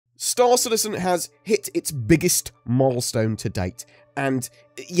Star Citizen has hit its biggest milestone to date, and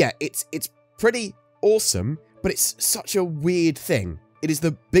yeah, it's pretty awesome, but it's such a weird thing. It is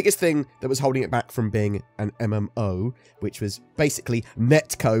the biggest thing that was holding it back from being an MMO, which was basically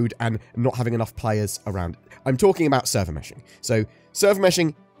netcode and not having enough players around. I'm talking about server meshing. So server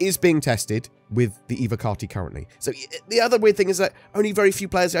meshing is being tested with the EVOCATI currently. So the other weird thing is that only very few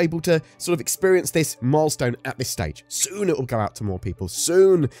players are able to sort of experience this milestone at this stage. Soon it will go out to more people.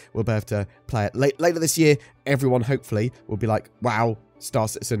 Soon we'll be able to play it. Later this year, everyone hopefully will be like, wow, Star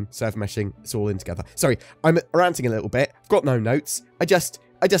Citizen, server meshing, it's all in together. Sorry, I'm ranting a little bit. I've got no notes. I just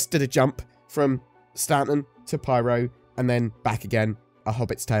did a jump from Stanton to Pyro and then back again, a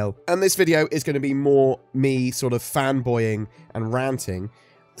Hobbit's Tale. And this video is going to be more me sort of fanboying and ranting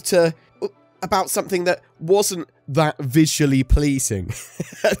about something that wasn't that visually pleasing,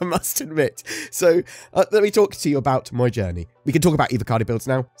 I must admit. So let me talk to you about my journey. We can talk about EVOCATI builds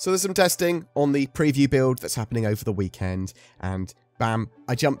now. So there's some testing on the preview build that's happening over the weekend, and bam,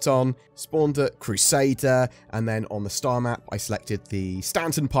 I jumped on, spawned at Crusader, and then on the star map, I selected the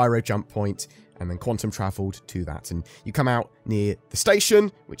Stanton Pyro jump point, and then quantum travelled to that. And you come out near the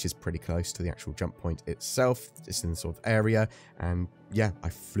station, which is pretty close to the actual jump point itself, just in the sort of area. And yeah, I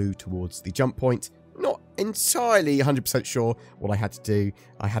flew towards the jump point. Not entirely 100% sure what I had to do.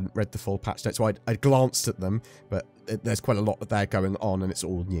 I hadn't read the full patch notes, so I glanced at them, but there's quite a lot there going on, and it's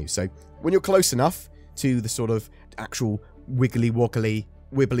all new. So when you're close enough to the sort of actual wiggly woggly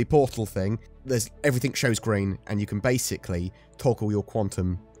wibbly portal thing, everything shows green, and you can basically toggle your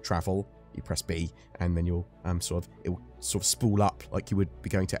quantum travel. You press B, and then you'll it will sort of spool up like you would be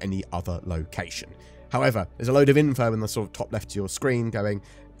going to any other location. However, there's a load of info in the sort of top left of your screen going,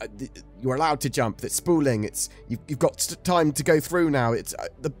 you're allowed to jump. It's spooling. You've got time to go through now. It's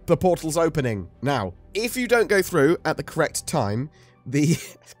the portal's opening now. If you don't go through at the correct time,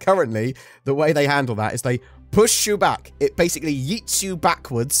 currently the way they handle that is they push you back. It basically yeets you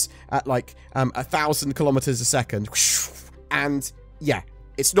backwards at like 1,000 kilometers a second, and yeah,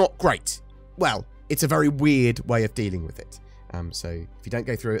 it's not great. Well, it's a very weird way of dealing with it. So if you don't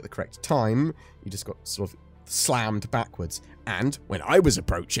go through at the correct time, you just got sort of slammed backwards. And when I was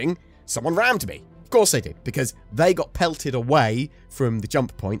approaching, someone rammed me. Of course they did, because they got pelted away from the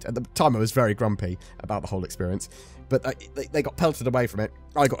jump point. At the time, I was very grumpy about the whole experience, but they got pelted away from it.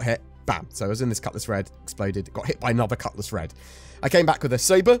 I got hit. Bam. So I was in this Cutlass Red, exploded, got hit by another Cutlass Red. I came back with a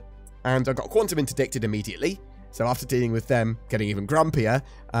Saber, and I got quantum interdicted immediately. So after dealing with them, getting even grumpier,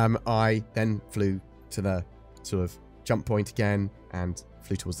 I then flew to the sort of jump point again and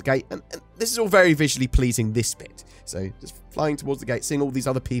flew towards the gate. And this is all very visually pleasing, this bit. So just flying towards the gate, seeing all these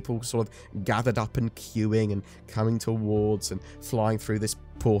other people sort of gathered up and queuing and coming towards and flying through this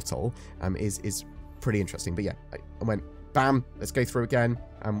portal is pretty interesting. But yeah, I went, bam, let's go through again.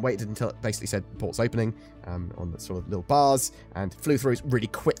 Waited until it basically said the port's opening on the sort of little bars, and flew through really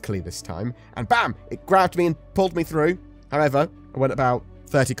quickly this time. And bam, it grabbed me and pulled me through. However, I went about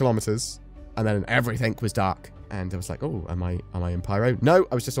 30 kilometers, and then everything was dark. And I was like, oh, am I in Pyro? No,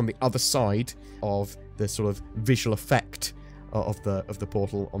 I was just on the other side of the sort of visual effect of the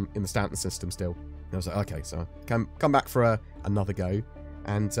portal in the Stanton system still. And I was like, okay, so come back for another go.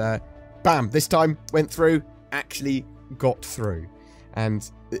 And bam, this time went through, actually got through.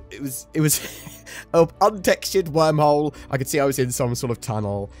 And it was an untextured wormhole. I could see I was in some sort of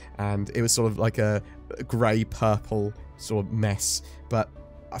tunnel, and it was sort of like a grey purple sort of mess. But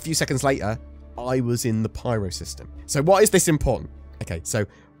a few seconds later, I was in the Pyro system. So why is this important? Okay, so,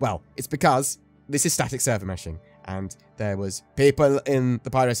 well, it's because this is static server meshing, and there was people in the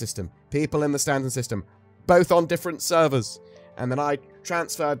Pyro system, people in the Stanton system, both on different servers. And then I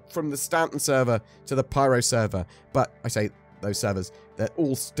transferred from the Stanton server to the Pyro server. But I say those servers, they're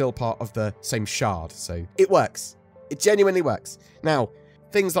all still part of the same shard. So it works. It genuinely works. Now,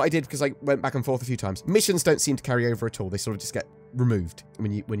 things that I did, because I went back and forth a few times, missions don't seem to carry over at all. They sort of just get removed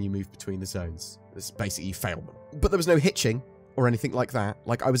when you move between the zones. It's basically you fail them. But there was no hitching or anything like that.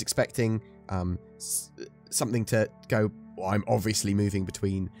 Like I was expecting something to go, well, I'm obviously moving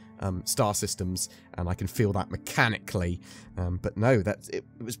between star systems, and I can feel that mechanically. But no, it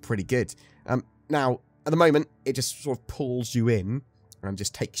was pretty good. Now, at the moment, it just sort of pulls you in and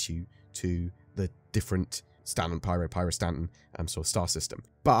just takes you to the different Stanton, Pyro, Stanton sort of star system.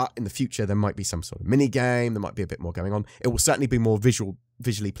 But in the future, there might be some sort of mini game. There might be a bit more going on. It will certainly be more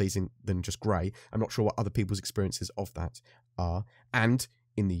visually pleasing than just grey. I'm not sure what other people's experiences of that are. And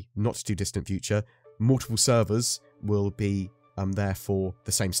in the not too distant future, multiple servers will be there for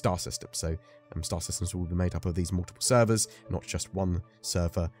the same star system. So star systems will be made up of these multiple servers, not just one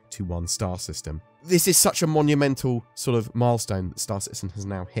server to one star system. This is such a monumental sort of milestone that Star Citizen has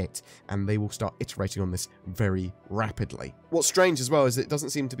now hit, and they will start iterating on this very rapidly. What's strange as well is it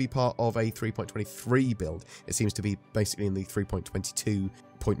doesn't seem to be part of a 3.23 build. It seems to be basically in the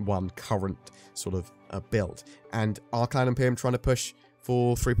 3.22.1 current sort of build. And are Cloud Imperium trying to push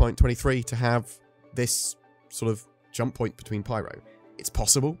for 3.23 to have this sort of jump point between Pyro? It's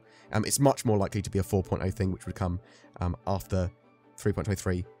possible. It's much more likely to be a 4.0 thing, which would come after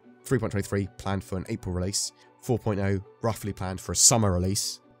 3.23. 3.23 planned for an April release, 4.0 roughly planned for a summer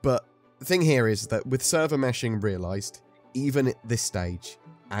release. But the thing here is that with server meshing realized, even at this stage,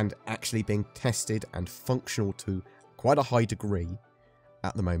 and actually being tested and functional to quite a high degree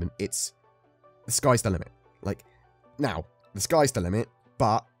at the moment, it's the sky's the limit. Like, now, the sky's the limit,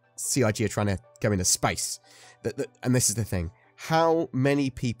 but CIG are trying to go into space. And this is the thing. How many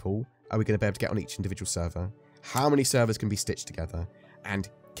people are we going to be able to get on each individual server? How many servers can be stitched together? And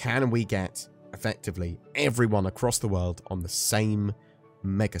can we get, effectively, everyone across the world on the same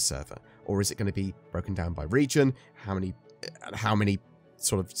mega server? Or is it going to be broken down by region? How many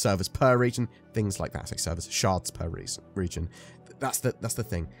sort of servers per region? Things like that. So servers, shards per region. That's the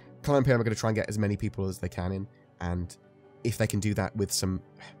thing. Cloud Imperium are going to try and get as many people as they can in, and if they can do that with some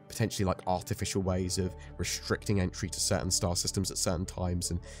potentially like artificial ways of restricting entry to certain star systems at certain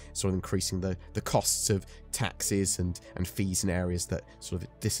times and sort of increasing the costs of taxes and fees in areas that sort of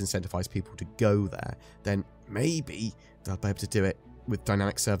disincentivize people to go there, then maybe they'll be able to do it with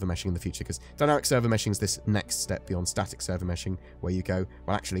dynamic server meshing in the future, because dynamic server meshing is this next step beyond static server meshing, where you go,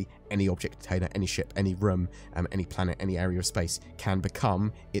 well, actually, any object container, any ship, any room, any planet, any area of space can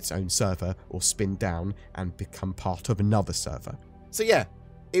become its own server or spin down and become part of another server. So yeah,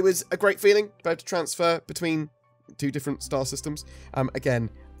 it was a great feeling to be able to transfer between two different star systems. Again,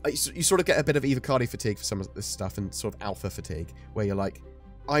 you sort of get a bit of EVOCATI fatigue for some of this stuff, and sort of alpha fatigue, where you're like,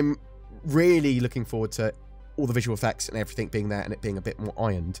 I'm really looking forward to all the visual effects and everything being there and it being a bit more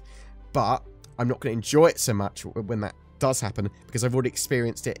ironed, but I'm not going to enjoy it so much when that does happen, because I've already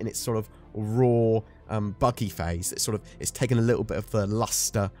experienced it in its sort of raw, buggy phase. It's taken a little bit of the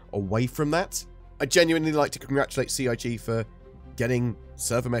luster away from that. I genuinely like to congratulate CIG for getting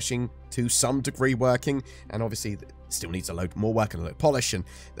server meshing to some degree working, and obviously it still needs a load more work and a load of polish, and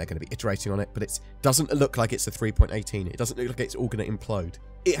they're going to be iterating on it, but it doesn't look like it's a 3.18. It doesn't look like it's all going to implode.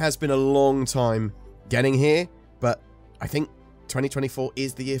 It has been a long time getting here, but I think 2024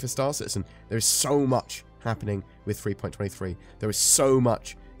 is the year for Star Citizen. There is so much happening with 3.23. There is so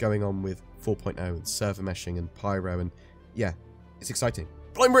much going on with 4.0 and server meshing and Pyro, and yeah, it's exciting.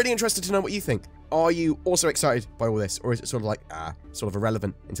 But I'm really interested to know what you think. Are you also excited by all this, or is it sort of like, sort of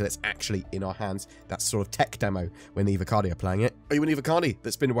irrelevant until it's actually in our hands? That sort of tech demo when the EVOCATI are playing it. Are you an EVOCATI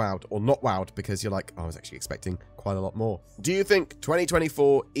that's been wowed or not wowed because you're like, oh, I was actually expecting quite a lot more? Do you think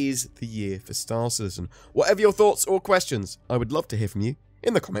 2024 is the year for Star Citizen? Whatever your thoughts or questions, I would love to hear from you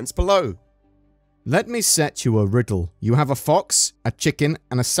in the comments below. Let me set you a riddle. You have a fox, a chicken,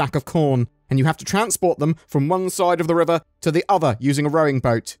 and a sack of corn, and you have to transport them from one side of the river to the other using a rowing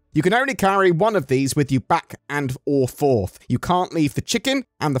boat. You can only carry one of these with you back and or forth. You can't leave the chicken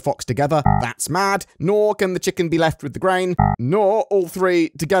and the fox together. That's mad. Nor can the chicken be left with the grain, nor all three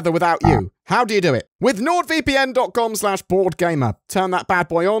together without you. How do you do it? With nordvpn.com/BoredGamer. Turn that bad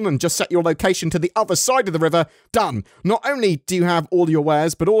boy on and just set your location to the other side of the river. Done. Not only do you have all your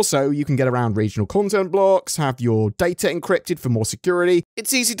wares, but also you can get around regional content blocks, have your data encrypted for more security.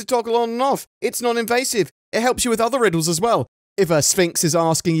 It's easy to toggle on and off. It's non-invasive. It helps you with other riddles as well. If a sphinx is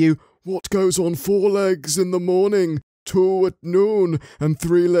asking you, what goes on 4 legs in the morning, 2 at noon, and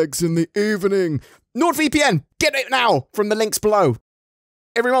 3 legs in the evening? NordVPN, get it now from the links below.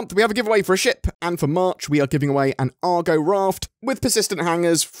 Every month we have a giveaway for a ship, and for March we are giving away an Argo raft with persistent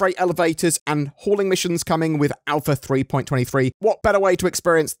hangars, freight elevators, and hauling missions coming with Alpha 3.23. What better way to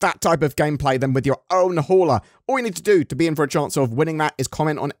experience that type of gameplay than with your own hauler? All you need to do to be in for a chance of winning that is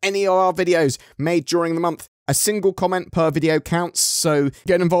comment on any of our videos made during the month. A single comment per video counts, so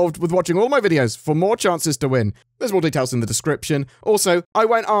get involved with watching all my videos for more chances to win. There's more details in the description. Also, I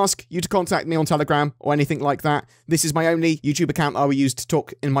won't ask you to contact me on Telegram or anything like that. This is my only YouTube account I will use to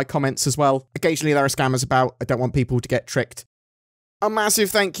talk in my comments as well. Occasionally there are scammers about. I don't want people to get tricked. A massive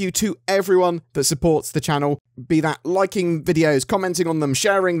thank you to everyone that supports the channel, be that liking videos, commenting on them,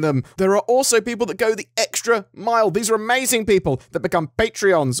 sharing them. There are also people that go the extra mile. These are amazing people that become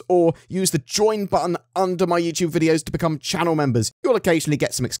Patreons or use the join button under my YouTube videos to become channel members. You'll occasionally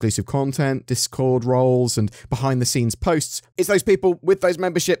get some exclusive content, Discord roles, and behind the scenes posts. It's those people with those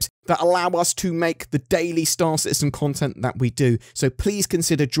memberships that allow us to make the daily Star Citizen content that we do. So please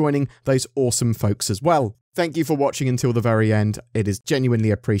consider joining those awesome folks as well. Thank you for watching until the very end. It is genuinely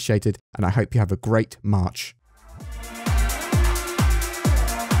appreciated, and I hope you have a great March.